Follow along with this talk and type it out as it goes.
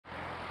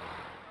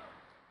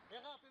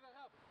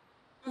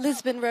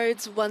Lisbon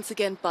roads once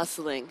again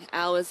bustling,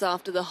 hours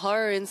after the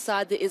horror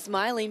inside the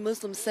Ismaili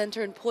Muslim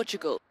centre in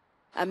Portugal.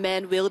 A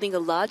man wielding a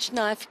large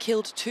knife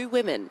killed 2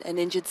 women and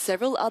injured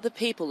several other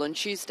people on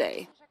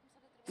Tuesday.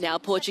 Now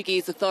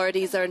Portuguese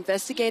authorities are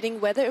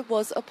investigating whether it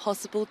was a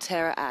possible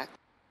terror act.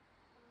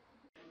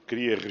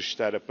 Queria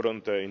registrar a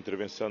pronta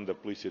intervenção da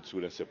Polícia de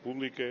Segurança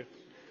Pública,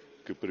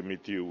 que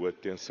permitiu a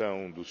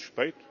detenção do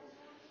suspeito,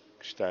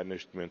 que está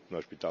neste momento no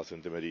Hospital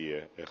Santa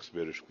Maria a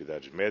receber os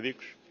cuidados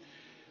médicos.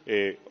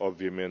 É,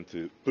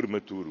 obviamente,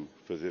 prematuro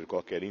fazer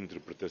qualquer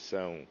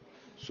interpretação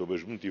sobre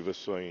as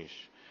motivações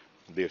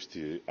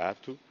deste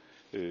ato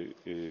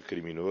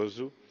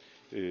criminoso,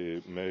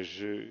 mas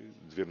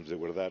devemos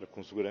aguardar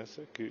com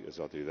segurança que as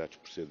autoridades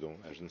procedam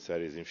às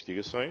necessárias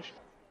investigações.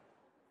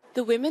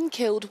 The women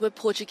killed were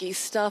Portuguese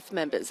staff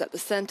members at the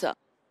centre.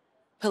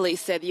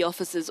 Police say the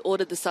officers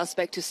ordered the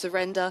suspect to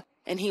surrender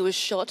and he was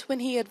shot when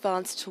he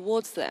advanced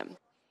towards them.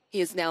 He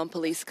is now in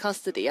police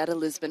custody at a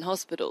Lisbon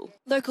hospital.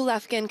 Local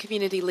Afghan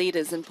community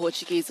leaders and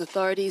Portuguese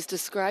authorities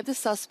describe the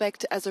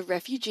suspect as a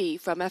refugee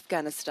from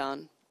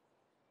Afghanistan.